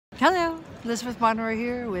Hello, Elizabeth Monroy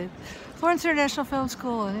here with Florence International Film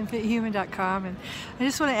School and InfiniteHuman.com, and I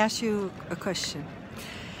just want to ask you a question.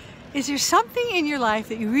 Is there something in your life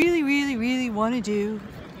that you really want to do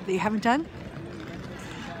that you haven't done?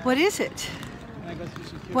 What is it?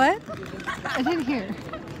 What? I didn't hear.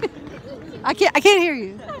 I can't hear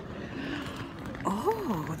you.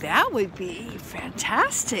 Oh, that would be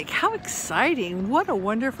fantastic. How exciting. What a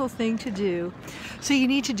wonderful thing to do. So you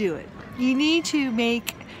need to do it. You need to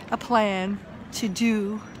make a plan to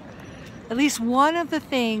do at least one of the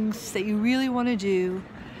things that you really want to do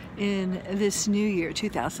in this new year,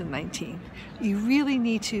 2019. You really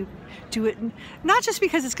need to do it, not just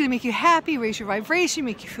because it's going to make you happy, raise your vibration,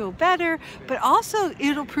 make you feel better, but also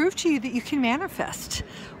it'll prove to you that you can manifest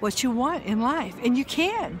what you want in life, and you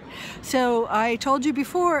can. So I told you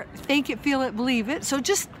before, think it, feel it, believe it. So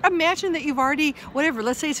just imagine that you've already, whatever,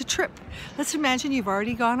 let's say it's a trip. Let's imagine you've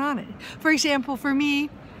already gone on it. For example, for me,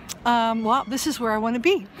 well, this is where I want to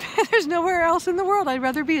be. There's nowhere else in the world I'd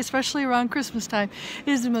rather be, especially around Christmas time.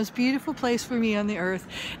 It is the most beautiful place for me on the earth,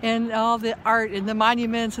 and all the art and the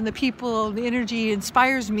monuments and the people and the energy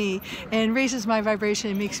inspires me and raises my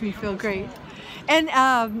vibration and makes me feel great. And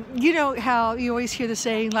you know how you always hear the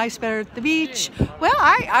saying, life's better at the beach? Well,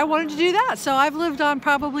 I wanted to do that. So I've lived on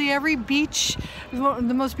probably every beach,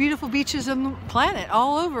 the most beautiful beaches on the planet,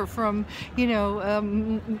 all over, from, you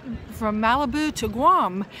know, from Malibu to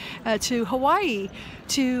Guam, to Hawaii,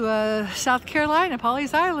 to South Carolina,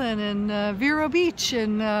 Pawleys Island, and Vero Beach,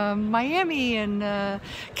 and Miami, and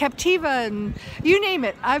Captiva, and you name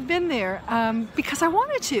it. I've been there because I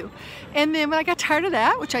wanted to. And then when I got tired of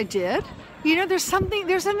that, which I did, you know, there's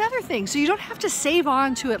another thing. So you don't have to save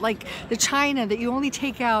on to it like the china that you only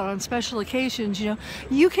take out on special occasions. You know,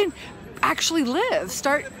 you can actually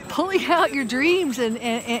start pulling out your dreams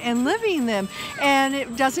and living them. And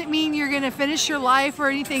it doesn't mean you're going to finish your life or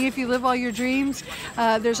anything if you live all your dreams.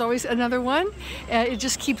 There's always another one. It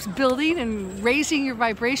just keeps building and raising your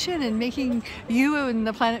vibration and making you and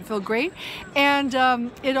the planet feel great. And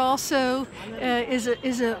it also is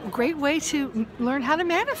a great way to learn how to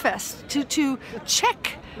manifest, to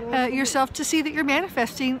check yourself to see that you're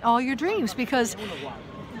manifesting all your dreams, because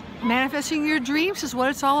manifesting your dreams is what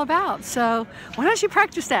it's all about. So why don't you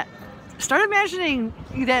practice that? Start imagining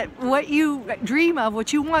that what you dream of,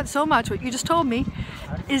 what you want so much, what you just told me,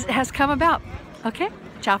 has come about. Okay?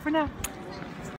 Ciao for now.